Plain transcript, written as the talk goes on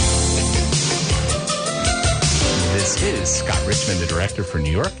is Scott Richmond, the director for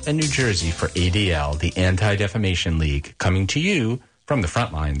New York and New Jersey for ADL, the Anti-Defamation League, coming to you from the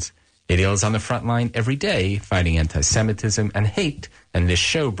front lines. ADL is on the front line every day fighting anti-Semitism and hate, and this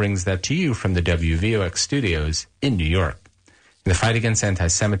show brings that to you from the WVOX studios in New York. In the fight against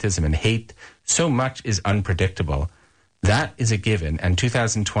anti-Semitism and hate, so much is unpredictable. That is a given, and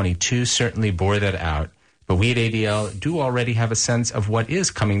 2022 certainly bore that out. But we at ADL do already have a sense of what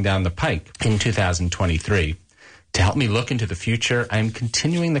is coming down the pike in 2023. To help me look into the future, I am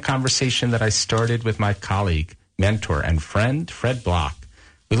continuing the conversation that I started with my colleague, mentor, and friend, Fred Block.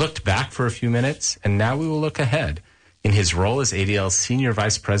 We looked back for a few minutes, and now we will look ahead. In his role as ADL's Senior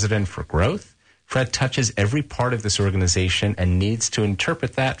Vice President for Growth, Fred touches every part of this organization and needs to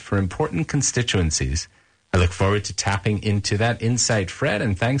interpret that for important constituencies. I look forward to tapping into that insight, Fred,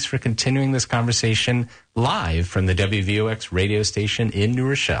 and thanks for continuing this conversation live from the WVOX radio station in New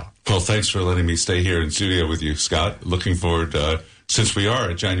Rochelle. Well, thanks for letting me stay here in studio with you, Scott. Looking forward, since we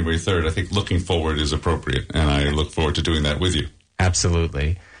are at January 3rd, I think looking forward is appropriate, and I look forward to doing that with you.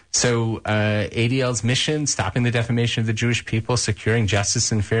 Absolutely. So ADL's mission, stopping the defamation of the Jewish people, securing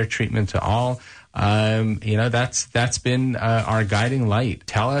justice and fair treatment to all, that's been our guiding light.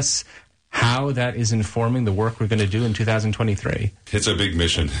 Tell us how that is informing the work we're going to do in 2023. It's a big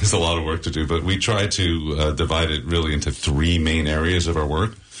mission. It's a lot of work to do, but we try to divide it really into three main areas of our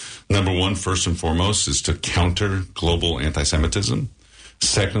work. Number one, first and foremost, is to counter global anti-Semitism.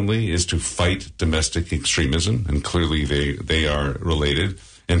 Secondly, is to fight domestic extremism, and clearly they are related.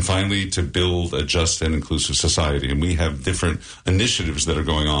 And finally, to build a just and inclusive society. And we have different initiatives that are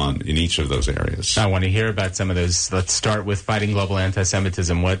going on in each of those areas. I want to hear about some of those. Let's start with fighting global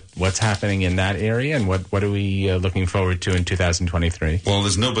anti-Semitism. What's happening in that area, and what are we looking forward to in 2023? Well,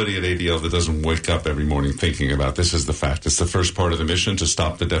 there's nobody at ADL that doesn't wake up every morning thinking about this is the fact. It's the first part of the mission to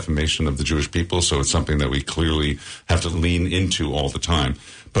stop the defamation of the Jewish people, so it's something that we clearly have to lean into all the time.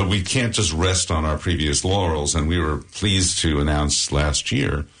 But we can't just rest on our previous laurels, and we were pleased to announce last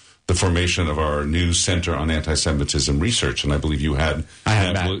year the formation of our new Center on Anti-Semitism Research, and I believe you had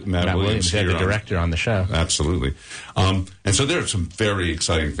Matt Williams here, the director, on the show. Absolutely. And so there are some very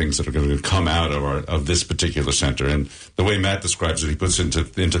exciting things that are going to come out of this particular center. And the way Matt describes it, he puts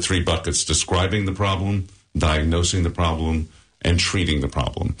it into three buckets: describing the problem, diagnosing the problem, and treating the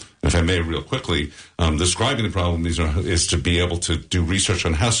problem. And if I may, real quickly, describing the problem is to be able to do research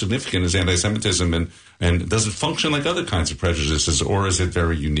on how significant is anti-Semitism and does it function like other kinds of prejudices, or is it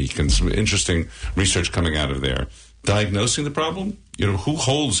very unique? And some interesting research coming out of there. Diagnosing the problem, who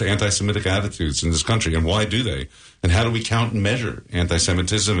holds anti-Semitic attitudes in this country and why do they? And how do we count and measure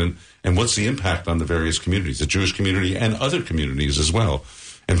anti-Semitism and what's the impact on the various communities, the Jewish community and other communities as well?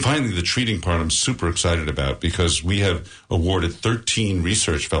 And finally, the treating part I'm super excited about because we have awarded 13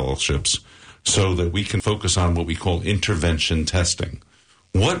 research fellowships so that we can focus on what we call intervention testing.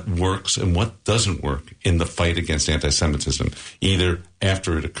 What works and what doesn't work in the fight against anti-Semitism, either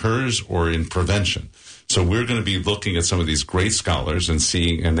after it occurs or in prevention. So we're going to be looking at some of these great scholars and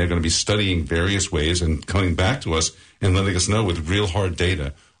they're going to be studying various ways and coming back to us and letting us know with real hard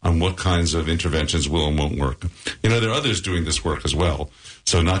data on what kinds of interventions will and won't work. There are others doing this work as well,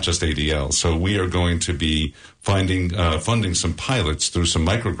 so not just ADL. So we are going to be funding some pilots through some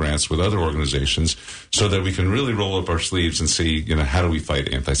microgrants with other organizations so that we can really roll up our sleeves and see, how do we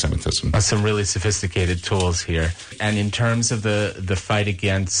fight anti-Semitism. Some really sophisticated tools here. And in terms of the fight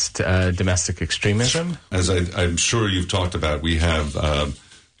against domestic extremism? As I'm sure you've talked about, we have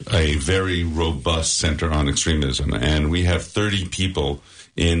a very robust Center on Extremism, and we have 30 people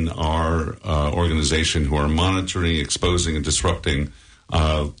in our organization who are monitoring, exposing, and disrupting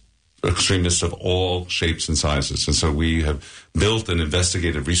extremists of all shapes and sizes. And so we have built an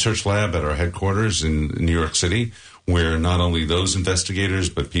investigative research lab at our headquarters in New York City, where not only those investigators,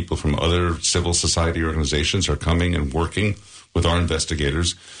 but people from other civil society organizations are coming and working with our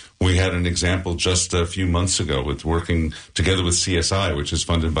investigators. We had an example just a few months ago with working together with CSI, which is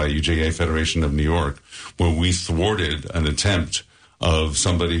funded by UJA Federation of New York, where we thwarted an attempt of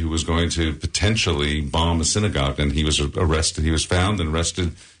somebody who was going to potentially bomb a synagogue, and he was arrested. He was found and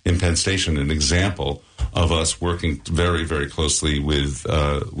arrested in Penn Station. An example of us working very, very closely with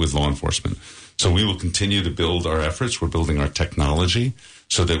law enforcement. So we will continue to build our efforts. We're building our technology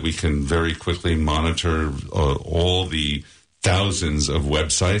so that we can very quickly monitor all the thousands of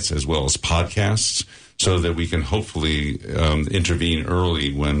websites as well as podcasts, so that we can hopefully intervene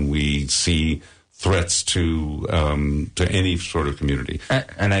early when we see threats to any sort of community.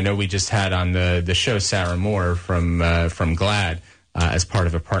 And I know we just had on the show Sarah Moore from GLAAD as part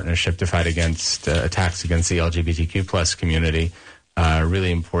of a partnership to fight against attacks against the LGBTQ plus community.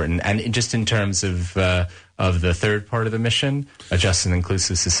 really important. And just in terms of the third part of the mission, a just and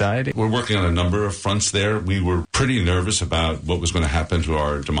inclusive society. We're working on a number of fronts there. We were pretty nervous about what was going to happen to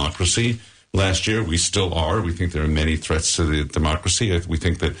our democracy last year. We still are. We think there are many threats to the democracy. We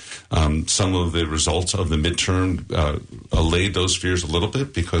think that some of the results of the midterm allayed those fears a little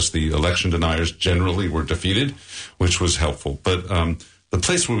bit because the election deniers generally were defeated, which was helpful. But the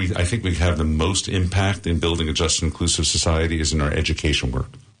place where I think we have the most impact in building a just and inclusive society is in our education work,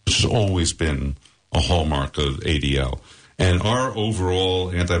 which has always been a hallmark of ADL. And our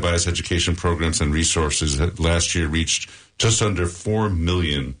overall anti-bias education programs and resources last year reached just under 4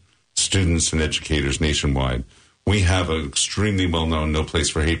 million students and educators nationwide. We have an extremely well-known No Place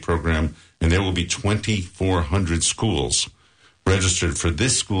for Hate program, and there will be 2,400 schools registered for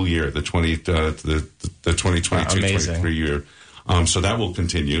this school year, the 2022-23 year. So that will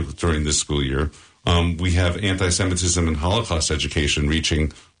continue during this school year. We have anti-Semitism and Holocaust education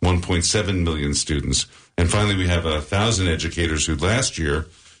reaching 1.7 million students. And finally, we have 1,000 educators who last year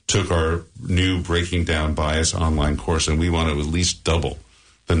took our new Breaking Down Bias online course, and we want to at least double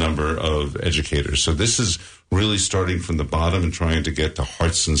the number of educators. So this is really starting from the bottom and trying to get to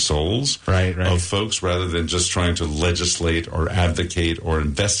hearts and souls of folks rather than just trying to legislate or advocate or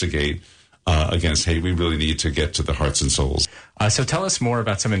investigate against hate. We really need to get to the hearts and souls. So tell us more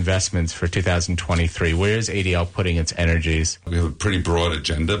about some investments for 2023. Where is ADL putting its energies? We have a pretty broad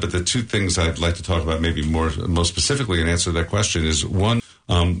agenda, but the two things I'd like to talk about maybe most specifically and answer that question is, one,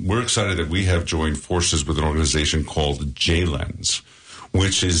 we're excited that we have joined forces with an organization called J-Lens,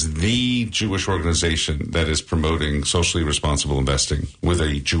 which is the Jewish organization that is promoting socially responsible investing with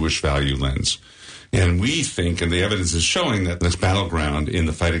a Jewish value lens. And we think, and the evidence is showing, that this battleground in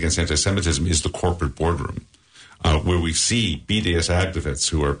the fight against anti-Semitism is the corporate boardroom, where we see BDS activists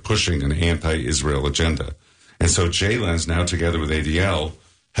who are pushing an anti-Israel agenda. And so J-Lens, now together with ADL,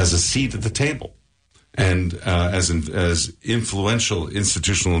 has a seat at the table. And as influential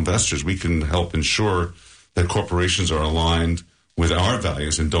institutional investors, we can help ensure that corporations are aligned with our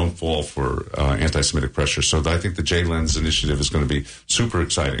values and don't fall for anti-Semitic pressure. So I think the J-Lens initiative is going to be super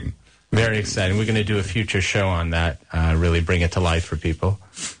exciting. Very exciting. We're going to do a future show on that, really bring it to life for people.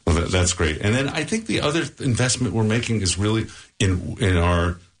 Well, that's great. And then I think the other investment we're making is really in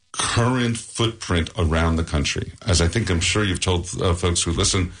our current footprint around the country. As I'm sure you've told folks who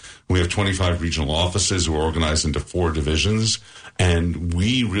listen, we have 25 regional offices who are organized into 4 divisions. And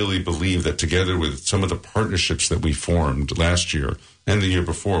we really believe that together with some of the partnerships that we formed last year and the year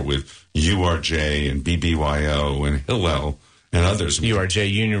before with URJ and BBYO and Hillel and others.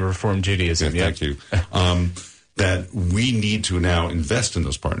 URJ, Union Reform Judaism. Yeah, thank you. That we need to now invest in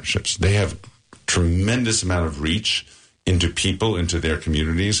those partnerships. They have tremendous amount of reach into people, into their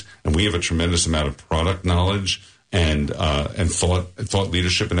communities, and we have a tremendous amount of product knowledge and thought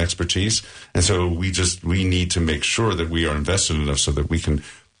leadership and expertise. And so we need to make sure that we are invested enough so that we can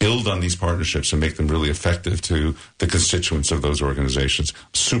build on these partnerships and make them really effective to the constituents of those organizations.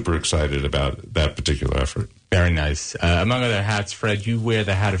 Super excited about that particular effort. Very nice. Among other hats, Fred, you wear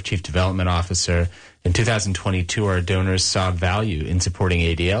the hat of Chief Development Officer. In 2022, our donors saw value in supporting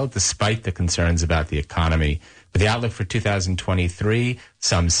ADL despite the concerns about the economy. But the outlook for 2023,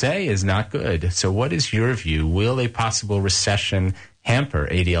 some say, is not good. So what is your view? Will a possible recession hamper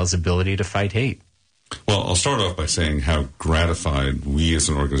ADL's ability to fight hate? Well, I'll start off by saying how gratified we as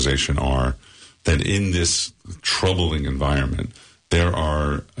an organization are that in this troubling environment, there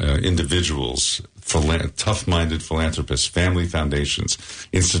are individuals, tough-minded philanthropists, family foundations,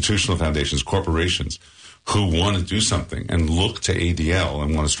 institutional foundations, corporations who want to do something and look to ADL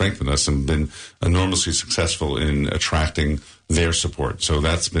and want to strengthen us and been enormously successful in attracting their support. So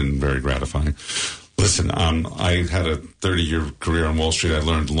that's been very gratifying. Listen, I had a 30-year career on Wall Street. I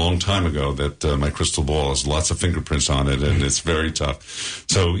learned a long time ago that my crystal ball has lots of fingerprints on it, and it's very tough.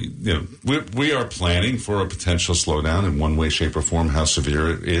 So, we are planning for a potential slowdown in one way, shape, or form. How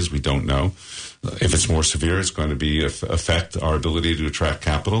severe it is, we don't know. If it's more severe, it's going to affect our ability to attract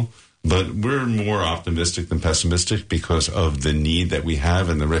capital. But we're more optimistic than pessimistic because of the need that we have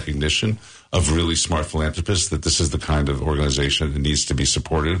and the recognition of really smart philanthropists that this is the kind of organization that needs to be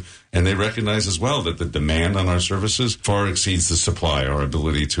supported. And they recognize as well that the demand on our services far exceeds the supply, our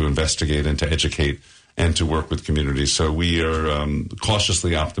ability to investigate and to educate and to work with communities. So we are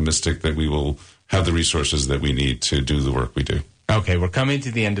cautiously optimistic that we will have the resources that we need to do the work we do. Okay, we're coming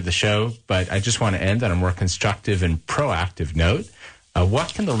to the end of the show, but I just want to end on a more constructive and proactive note.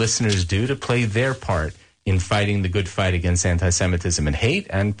 What can the listeners do to play their part in fighting the good fight against anti-Semitism and hate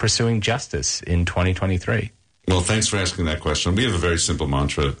and pursuing justice in 2023? Well, thanks for asking that question. We have a very simple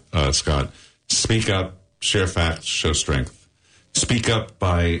mantra, Scott. Speak up, share facts, show strength. Speak up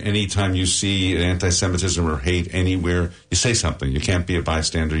by any time you see anti-Semitism or hate anywhere. You say something. You can't be a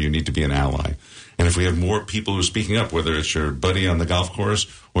bystander. You need to be an ally. And if we have more people who are speaking up, whether it's your buddy on the golf course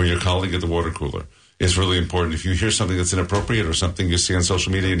or your colleague at the water cooler, it's really important. If you hear something that's inappropriate or something you see on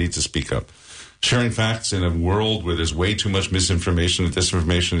social media, you need to speak up. Sharing facts in a world where there's way too much misinformation and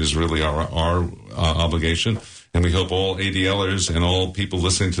disinformation is really our obligation. And we hope all ADLers and all people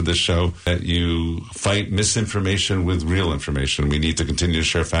listening to this show that you fight misinformation with real information. We need to continue to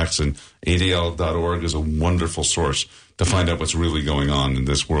share facts, and ADL.org is a wonderful source to find out what's really going on in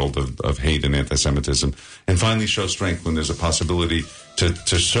this world of hate and anti-Semitism. And finally, show strength when there's a possibility to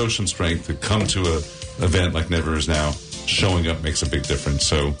show some strength, to come to an event like Never Is Now. Showing up makes a big difference.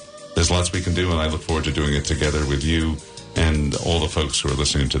 So there's lots we can do, and I look forward to doing it together with you and all the folks who are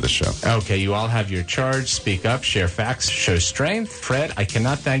listening to this show. Okay, you all have your charge. Speak up, share facts, show strength. Fred, I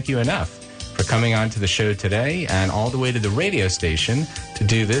cannot thank you enough for coming on to the show today and all the way to the radio station to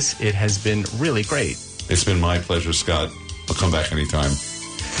do this. It has been really great. It's been my pleasure, Scott. I'll come back anytime.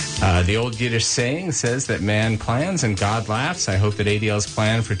 The old Yiddish saying says that man plans and God laughs. I hope that ADL's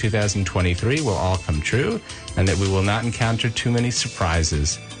plan for 2023 will all come true and that we will not encounter too many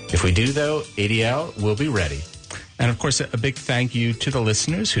surprises. If we do, though, ADL will be ready. And, of course, a big thank you to the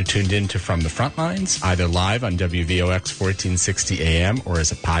listeners who tuned in to From the Front Lines, either live on WVOX 1460 AM or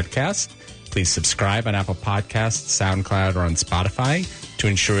as a podcast. Please subscribe on Apple Podcasts, SoundCloud, or on Spotify to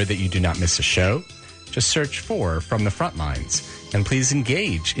ensure that you do not miss a show. Just search for From the Front Lines. And please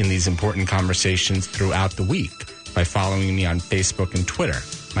engage in these important conversations throughout the week by following me on Facebook and Twitter.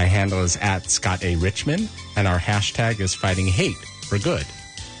 My handle is @ScottARichman, and our hashtag is Fighting Hate for Good.